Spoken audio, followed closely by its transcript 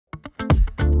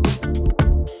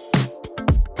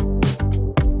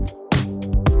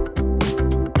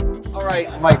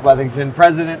Mike Wethington,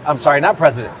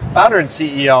 founder and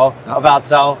CEO of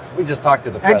Outsell. We just talked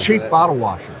to the president. And chief bottle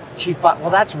washer. Well,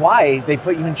 that's why they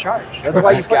put you in charge. That's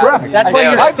why That's why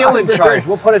you're still in charge.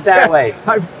 We'll put it that way.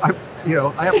 I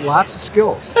have lots of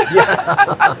skills.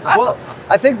 Well,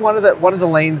 I think one of the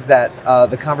lanes that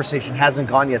the conversation hasn't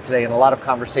gone yet today, and a lot of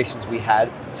conversations we've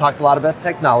talked a lot about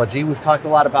technology. We've talked a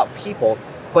lot about people.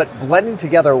 But blending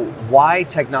together why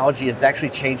technology is actually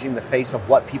changing the face of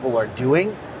what people are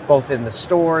doing, both in the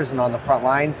stores and on the front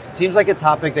line, seems like a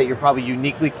topic that you're probably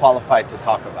uniquely qualified to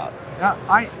talk about.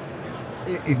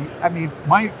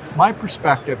 My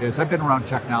perspective is I've been around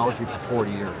technology for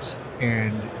 40 years.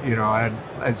 And, I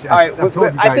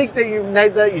think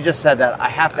that you just said that, I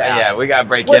have to ask. Yeah, we got to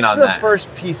break in on that. What's the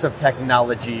first piece of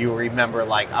technology you remember,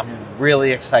 like, I'm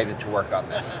really excited to work on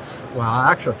this? Well,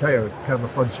 actually, I'll tell you kind of a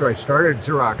fun story. I started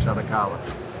Xerox out of college,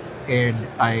 and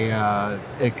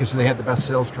because they had the best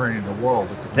sales training in the world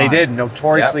at the time. They did,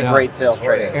 notoriously great sales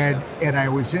training. And I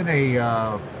was in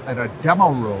a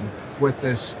demo room with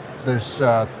this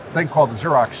thing called the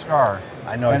Xerox Star.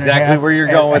 I know exactly where you're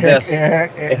going with this.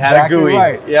 It had a GUI.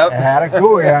 Right. Yep. It had a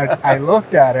GUI. I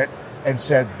looked at it and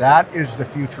said, that is the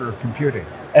future of computing.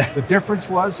 The difference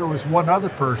was there was one other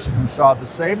person who saw the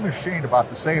same machine about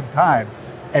the same time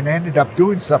and ended up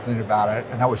doing something about it,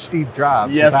 and that was Steve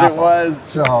Jobs. Yes, it was.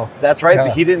 So that's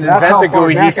right. He didn't invent the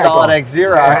GUI. He saw it at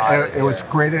Xerox. It was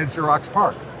created at Xerox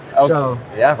Park. Okay. So,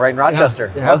 right in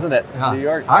Rochester, wasn't it? Yeah. New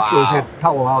York. Actually, it was in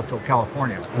Palo Alto,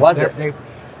 California. Was it?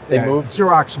 They moved?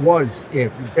 Xerox was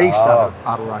based out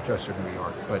of Rochester, New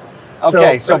York. But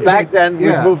so back then,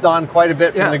 we've moved on quite a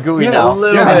bit from the GUI now.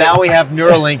 And now we have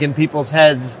Neuralink in people's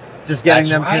heads, just getting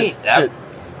them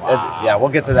Wow. We'll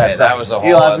get to that. That was a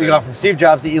whole we go from Steve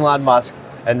Jobs to Elon Musk,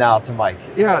 and now to Mike.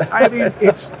 Yeah, I mean,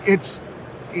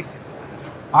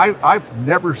 I've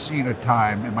never seen a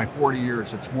time in my 40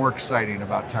 years that's more exciting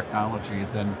about technology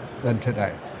than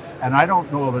today. And I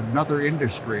don't know of another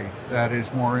industry that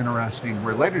is more interesting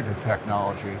related to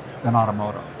technology than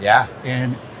automotive. Yeah.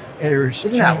 And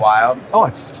isn't that wild? Oh,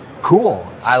 it's cool.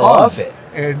 It's I fun. love it.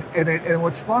 And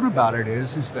what's fun about it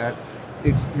is that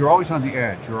you're always on the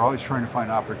edge. You're always trying to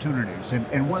find opportunities.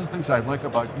 And one of the things I like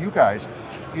about you guys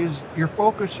is you're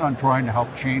focused on trying to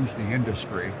help change the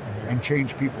industry and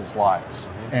change people's lives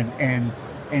and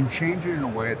change it in a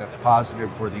way that's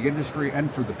positive for the industry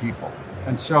and for the people.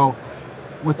 And so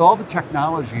with all the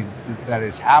technology that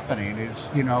is happening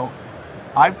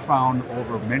I've found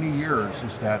over many years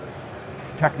is that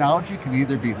technology can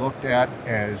either be looked at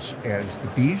as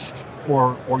the beast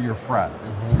or your friend.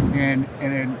 And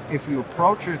if you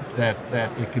approach it that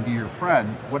it can be your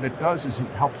friend, what it does is it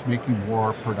helps make you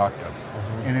more productive.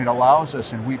 And it allows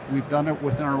us, and we've done it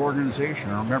within our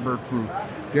organization. I remember through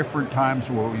different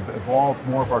times where we've evolved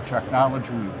more of our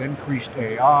technology, we've increased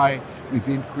AI, we've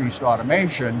increased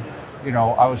automation.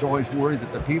 I was always worried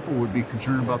that the people would be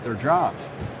concerned about their jobs.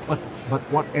 But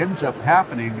what ends up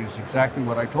happening is exactly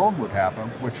what I told them would happen,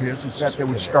 which is that they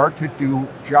would start to do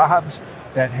jobs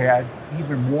that had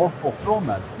even more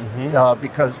fulfillment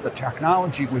because the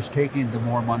technology was taking the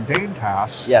more mundane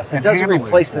tasks. Yes, it doesn't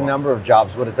replace the number of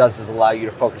jobs. What it does is allow you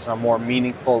to focus on more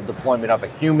meaningful deployment of a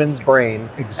human's brain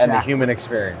and the human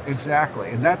experience.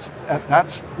 Exactly, and that's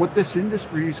what this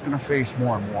industry is going to face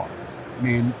more and more. I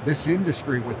mean, this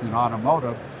industry within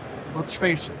automotive, let's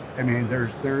face it. I mean, there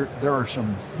are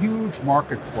some huge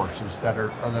market forces that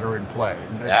are in play,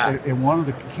 and one of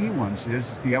the key ones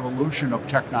is the evolution of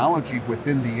technology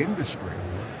within the industry,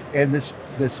 and this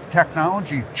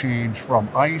technology change from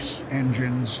ICE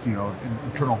engines,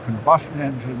 internal combustion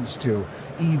engines, to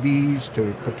EVs,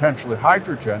 to potentially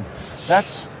hydrogen.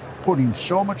 That's putting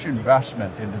so much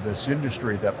investment into this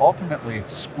industry that ultimately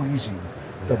it's squeezing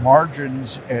the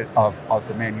margins of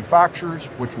the manufacturers,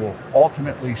 which will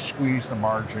ultimately squeeze the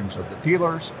margins of the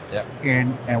dealers. Yep.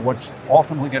 And what's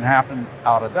ultimately going to happen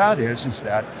out of that is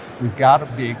that we've got to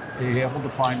be able to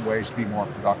find ways to be more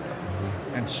productive.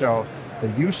 And so the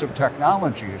use of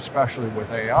technology, especially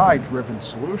with AI-driven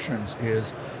solutions,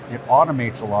 is it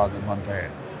automates a lot of the mundane.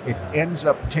 It ends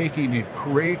up it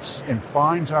creates and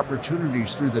finds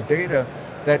opportunities through the data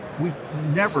that we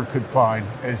never could find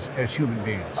as human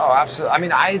beings. Oh, absolutely. I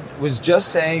mean, I was just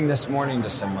saying this morning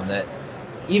to someone that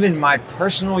even my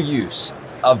personal use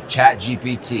of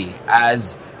ChatGPT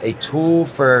as a tool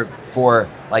for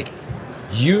like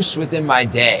use within my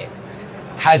day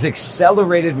has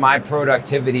accelerated my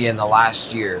productivity in the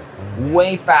last year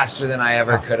way faster than I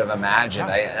ever could have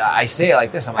imagined. I say it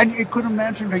like this. I'm like, and you couldn't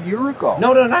imagine a year ago.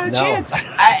 No, not a chance.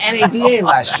 At NADA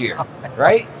last year,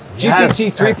 right? Yes.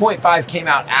 GPT 3.5 came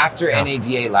out after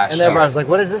NADA last And year. everybody's like,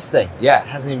 what is this thing? Yeah. It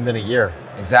hasn't even been a year.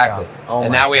 Exactly. Yeah. Oh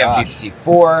and my now we have gosh. GPT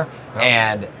 4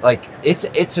 and like it's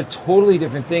a totally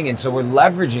different thing. And so we're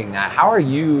leveraging that. How are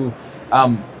you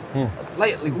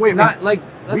like Wait, not like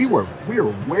we were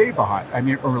way behind. I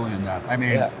mean, early in that. I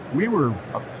mean, we were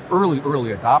early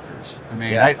adopters. I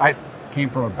mean, I came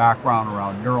from a background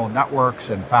around neural networks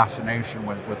and fascination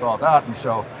with all that, and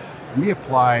so we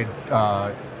applied,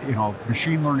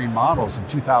 machine learning models in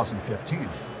 2015.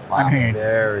 Wow. I mean,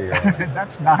 Very early.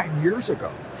 that's 9 years ago,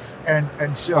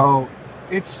 and so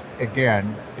it's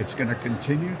going to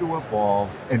continue to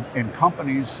evolve, and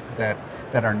companies that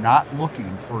are not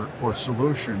looking for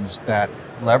solutions that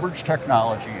leverage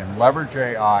technology and leverage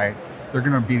AI, they're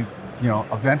going to be,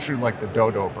 eventually like the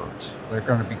dodo birds. They're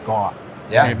going to be gone.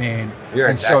 Yeah. I mean, you're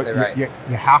and exactly so right.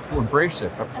 You have to embrace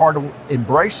it. But part of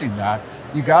embracing that,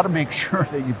 you got to make sure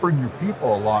that you bring your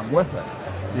people along with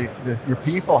it. Your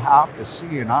people have to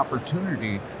see an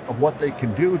opportunity of what they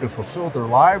can do to fulfill their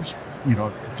lives,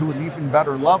 to an even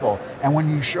better level. And when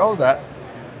you show that,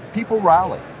 people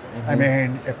rally. I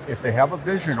mean, if they have a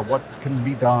vision of what can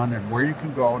be done and where you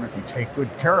can go, and if you take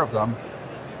good care of them,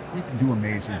 you can do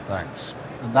amazing things.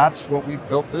 And that's what we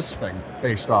built this thing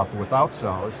based off of with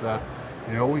Outsell, is that,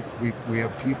 we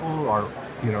have people who are,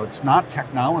 it's not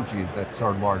technology that's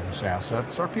our largest asset,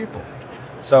 it's our people.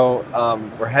 So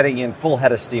we're heading in full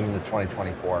head of steam into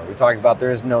 2024. We talked about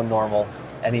there is no normal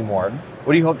anymore.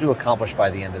 What do you hope to accomplish by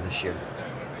the end of this year?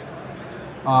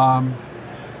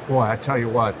 Boy, I tell you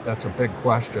what, that's a big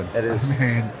question. It is.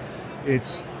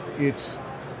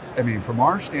 I mean, from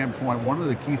our standpoint, one of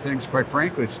the key things, quite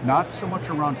frankly, it's not so much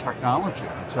around technology.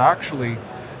 It's actually,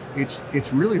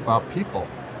 it's really about people.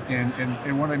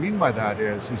 And what I mean by that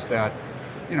is that,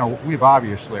 we've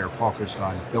obviously are focused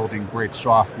on building great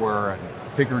software and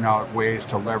figuring out ways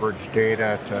to leverage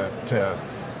data to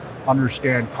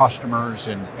understand customers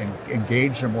and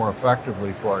engage them more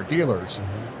effectively for our dealers.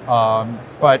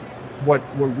 But what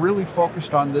we're really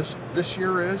focused on this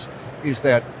year is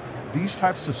that these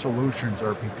types of solutions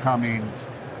are becoming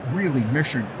really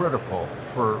mission critical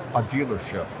for a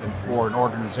dealership and for an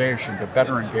organization to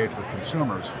better engage with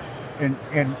consumers.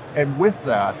 And with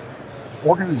that,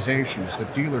 organizations, the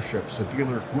dealerships, the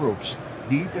dealer groups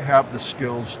need to have the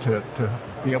skills to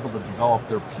be able to develop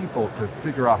their people to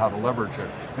figure out how to leverage it.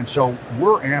 And so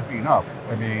we're amping up.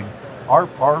 I mean,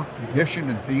 our mission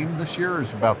and theme this year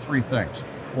is about three things.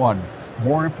 One,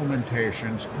 more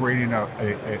implementations, creating an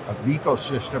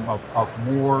ecosystem of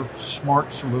more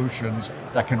smart solutions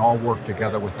that can all work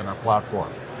together within our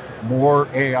platform. More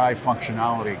AI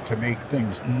functionality to make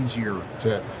things easier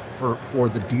for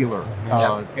the dealer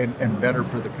and better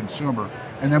for the consumer.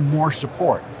 And then more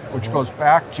support, which goes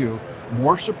back to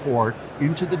more support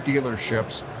into the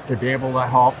dealerships to be able to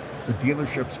help the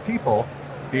dealerships people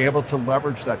be able to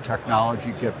leverage that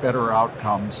technology, get better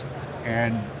outcomes,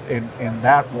 and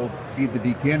that will be the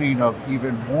beginning of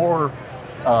even more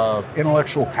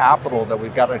intellectual capital that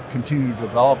we've got to continue to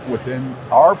develop within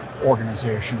our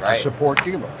organization to support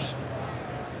dealers.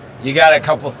 You got a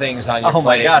couple things on your plate. Oh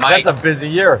my gosh, Mike, that's a busy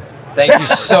year. thank you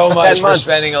so much 10 for months.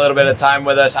 spending a little bit of time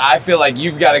with us. I feel like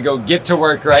you've got to go get to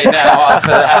work right now off of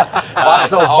that. Watch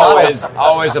those It's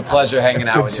always a pleasure hanging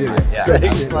out with you, Mike. Yeah.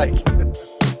 Thanks, Mike.